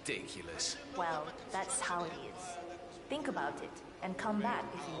is ridiculous. Well, that's how it is. Think about it, and come back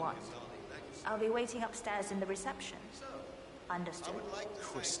if you want. I'll be waiting upstairs in the reception. Understood?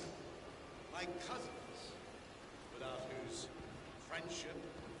 Crystal. My cousins, without whose friendship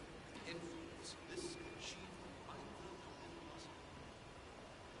and influence this achievement might not have been possible.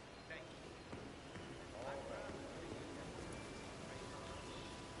 Thank you.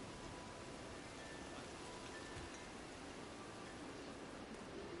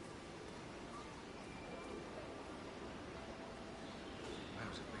 That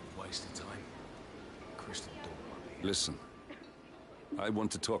was a big waste of time. Crystal Dawn. Listen, I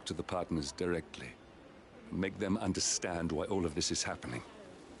want to talk to the partners directly. Make them understand why all of this is happening.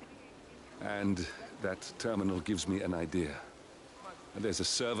 And that terminal gives me an idea. There's a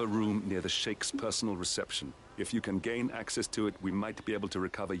server room near the Sheikh's personal reception. If you can gain access to it, we might be able to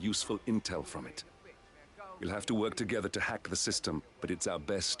recover useful intel from it. We'll have to work together to hack the system, but it's our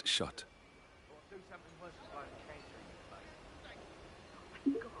best shot.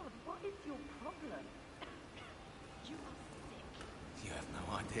 God, what is your problem? You are sick. You have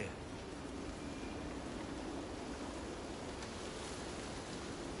no idea.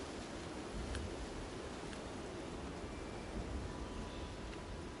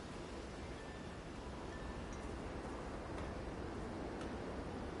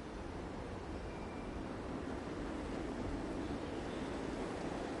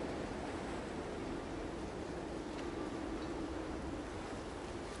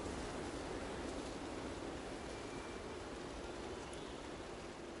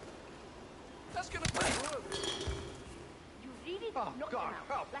 That's gonna work. You really Oh, knocked God, him out,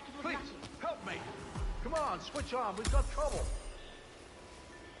 help! like it was Please, nothing. help me! Come on, switch on. We've got trouble.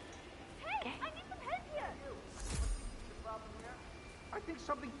 Hey, I need some help here. I think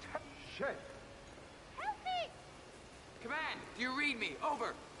something shit. Help me! Command, do you read me?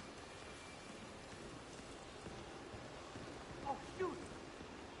 Over. Oh, shoot!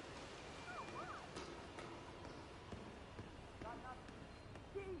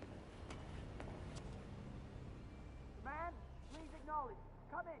 Command, please acknowledge.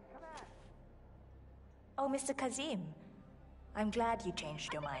 Come in, command. Oh, Mr. Kazim. I'm glad you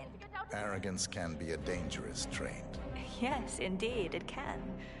changed your mind. Arrogance can be a dangerous trait. Yes, indeed, it can.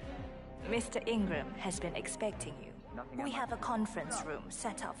 Mr. Ingram has been expecting you. We have a conference room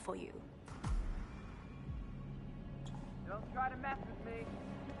set up for you. Don't try to mess with me.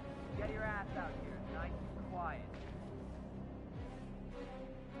 Get your ass out here, nice and quiet.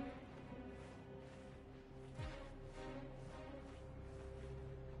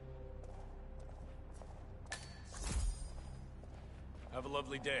 Have a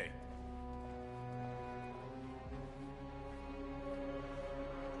lovely day.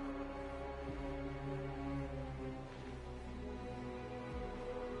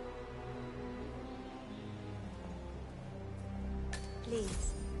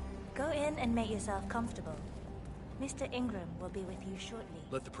 Please, go in and make yourself comfortable. Mr. Ingram will be with you shortly.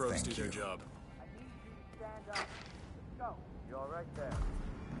 Let the pros do their job. I need you to stand up. Let's go. You're all right there.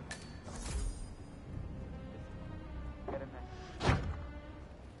 Get him there.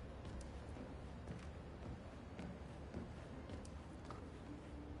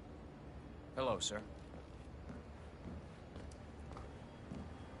 Hello, sir.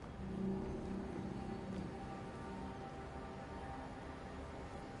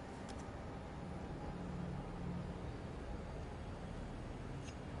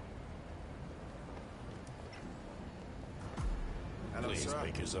 Please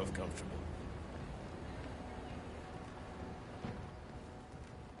make yourself comfortable.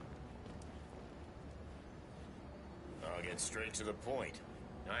 I'll get straight to the point.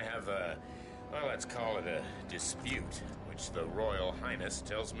 I have a, well, let's call it a dispute, which the Royal Highness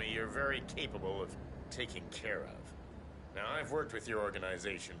tells me you're very capable of taking care of. Now, I've worked with your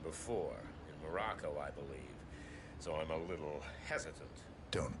organization before, in Morocco, I believe, so I'm a little hesitant.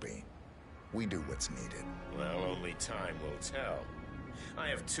 Don't be. We do what's needed. Well, only time will tell. I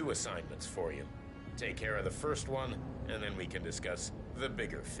have 2 assignments for you. Take care of the first one, and then we can discuss the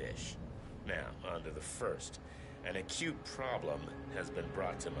bigger fish. Now, on to the first. An acute problem has been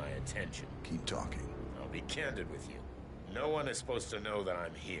brought to my attention. Keep talking. I'll be candid with you. No one is supposed to know that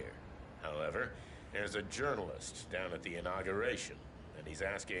I'm here. However, there's a journalist down at the inauguration, and he's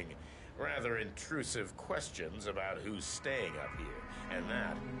asking rather intrusive questions about who's staying up here, and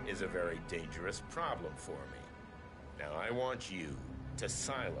that is a very dangerous problem for me. Now, I want you to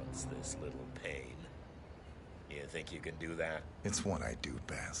silence this little pain. You think you can do that? It's what I do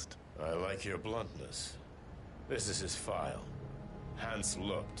best. I like your bluntness. This is his file. Hans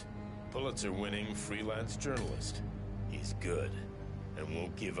Lucht, Pulitzer-winning freelance journalist. He's good, and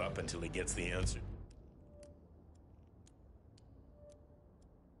won't give up until he gets the answer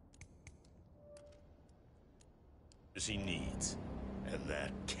he needs. And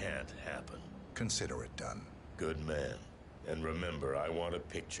that can't happen. Consider it done. Good man. And remember, I want a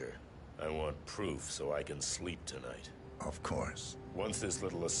picture. I want proof so I can sleep tonight. Of course. Once this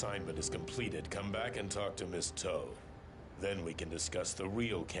little assignment is completed, come back and talk to Miss Toe. Then we can discuss the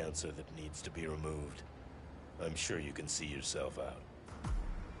real cancer that needs to be removed. I'm sure you can see yourself out.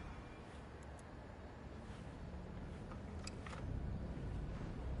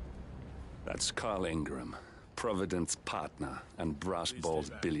 That's Carl Ingram, Providence partner and brass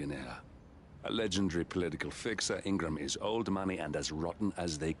balls billionaire. A legendary political fixer, Ingram is old money and as rotten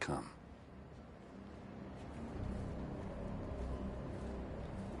as they come.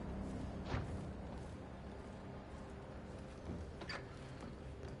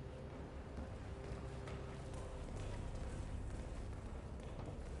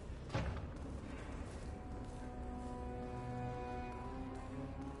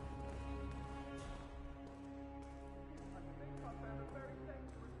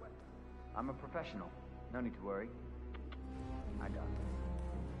 I'm a professional. No need to worry. I got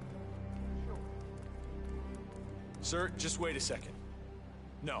it. Sir, just wait a second.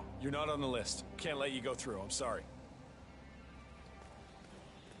 No, you're not on the list. Can't let you go through. I'm sorry.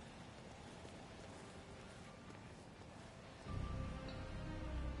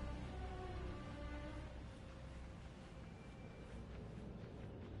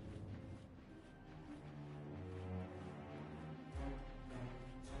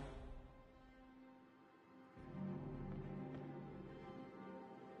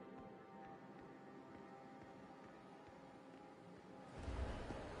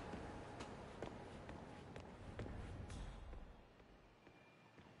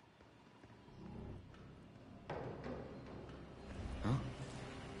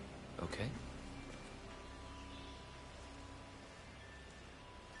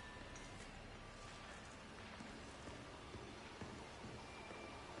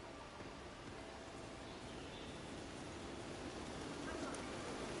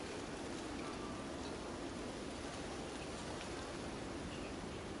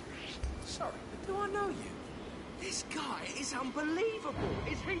 sorry, but do I know you? This guy is unbelievable.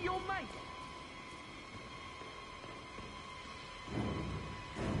 Is he your mate?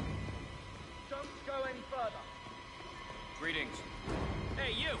 Don't go any further. Greetings.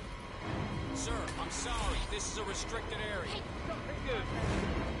 Hey, you! Sir, I'm sorry. This is a restricted area. Hey, something good.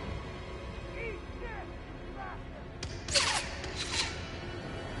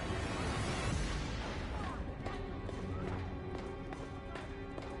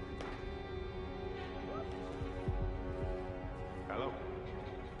 Hello?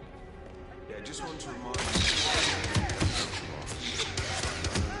 Yeah, just want to remind you.